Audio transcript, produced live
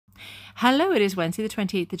Hello, it is Wednesday the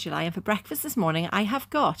 28th of July, and for breakfast this morning I have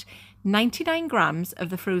got 99 grams of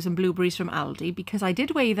the frozen blueberries from Aldi because I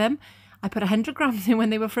did weigh them. I put 100 grams in when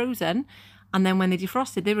they were frozen, and then when they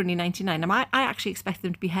defrosted they were only 99. I actually expected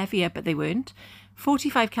them to be heavier, but they weren't.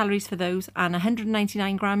 45 calories for those and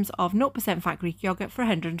 199 grams of 0% fat Greek yogurt for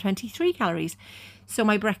 123 calories. So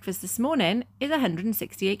my breakfast this morning is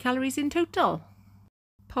 168 calories in total.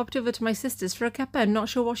 Popped over to my sister's for a cuppa, not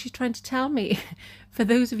sure what she's trying to tell me. For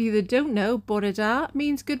those of you that don't know, bore da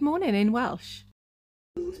means good morning in Welsh.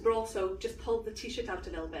 But also just pulled the t-shirt out a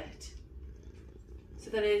little bit.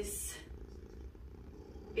 So there is,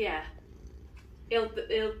 yeah, it'll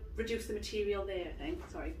reduce the material there, I think.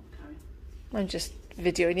 Sorry, carry on. I'm just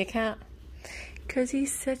videoing your cat. Because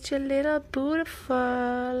he's such a little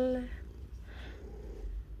beautiful.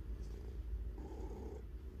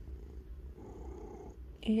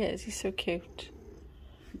 He is, he's so cute.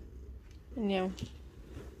 And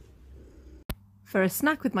for a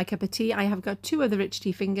snack with my cup of tea, I have got 2 of the rich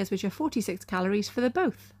tea fingers, which are 46 calories for the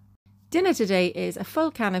both. Dinner today is a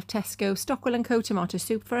full can of Tesco Stockwell & Co tomato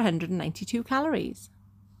soup for 192 calories.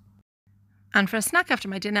 And for a snack after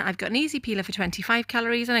my dinner, I've got an easy peeler for 25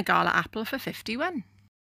 calories and a gala apple for 51.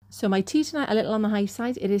 So my tea tonight, a little on the high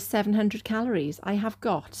side, it is 700 calories. I have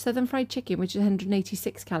got southern fried chicken, which is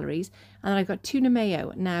 186 calories, and then I've got tuna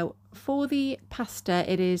mayo. Now, for the pasta,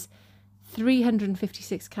 it is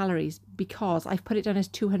 356 calories because I've put it down as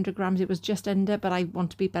 200 grams. It was just under, but I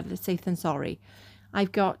want to be better safe than sorry.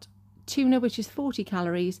 I've got tuna, which is 40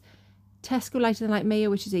 calories, Tesco lighter than light mayo,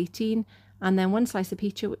 which is 18, and then 1 slice of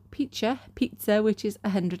pizza, which is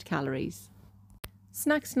 100 calories.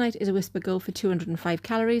 Snacks tonight is a Whisper Gold for 205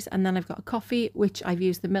 calories, and then I've got a coffee, which I've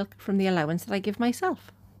used the milk from the allowance that I give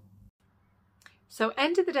myself. So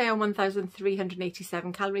ended the day on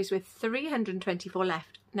 1,387 calories with 324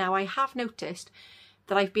 left. Now I have noticed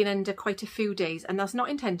that I've been under quite a few days, and that's not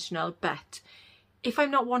intentional, but if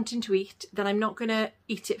I'm not wanting to eat, then I'm not going to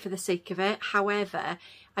eat it for the sake of it. However,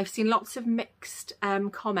 I've seen lots of mixed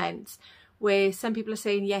comments where some people are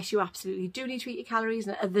saying, yes, you absolutely do need to eat your calories,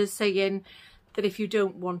 and others saying that if you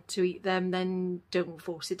don't want to eat them, then don't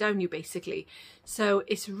force it down you, basically. So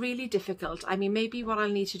it's really difficult. I mean, maybe what I'll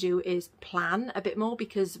need to do is plan a bit more,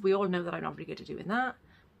 because we all know that I'm not very good at doing that.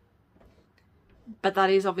 But that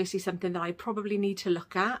is obviously something that I probably need to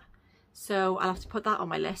look at. So I'll have to put that on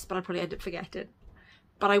my list, but I'll probably end up forgetting.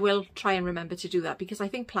 But I will try and remember to do that, because I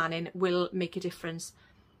think planning will make a difference.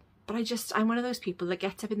 But I'm one of those people that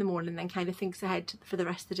gets up in the morning and then kind of thinks ahead for the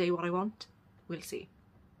rest of the day what I want. We'll see.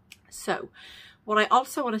 So what I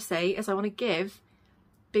also want to say is I want to give,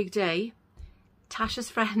 big day, Tasha's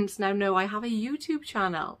friends now know I have a YouTube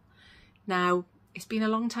channel. Now, it's been a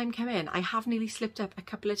long time coming. I have nearly slipped up a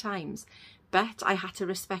couple of times, but I had to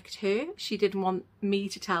respect her. She didn't want me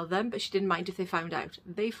to tell them, but she didn't mind if they found out.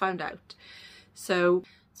 They found out. So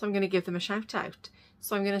I'm going to give them a shout out.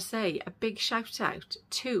 So I'm going to say a big shout out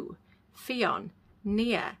to Fionn,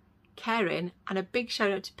 Nia, Karen, and a big shout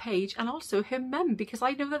out to Paige and also her mum, because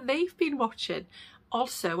I know that they've been watching.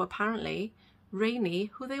 Also, apparently, Rainey,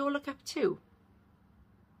 who they all look up to.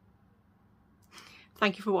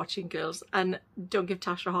 Thank you for watching, girls, and don't give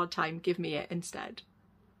Tasha a hard time, give me it instead.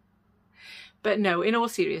 But no, in all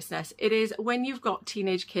seriousness, it is when you've got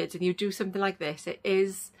teenage kids and you do something like this, it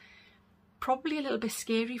is probably a little bit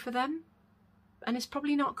scary for them, and it's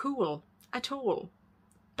probably not cool at all,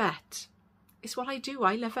 but it's what I do.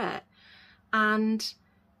 I love it. And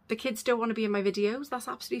the kids don't want to be in my videos. That's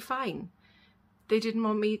absolutely fine. They didn't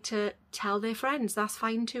want me to tell their friends. That's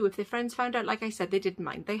fine too. If their friends found out, like I said, they didn't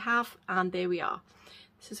mind. They have, and there we are.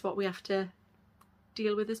 This is what we have to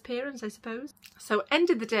deal with as parents, I suppose. So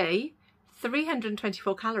ended the day,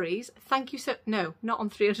 324 calories. Thank you so, no, not on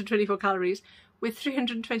 324 calories, with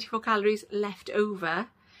 324 calories left over.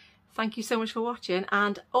 Thank you so much for watching.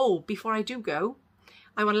 And oh, before I do go,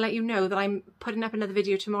 I want to let you know that I'm putting up another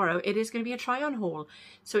video tomorrow. It is going to be a try-on haul.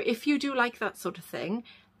 So if you do like that sort of thing,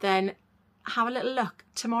 then have a little look.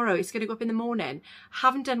 Tomorrow, it's going to go up in the morning.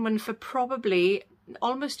 Haven't done one for probably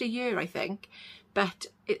almost a year, I think, but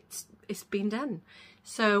it's been done.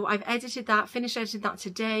 So I've edited that, finished editing that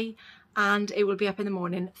today, and it will be up in the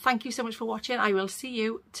morning. Thank you so much for watching. I will see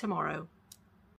you tomorrow.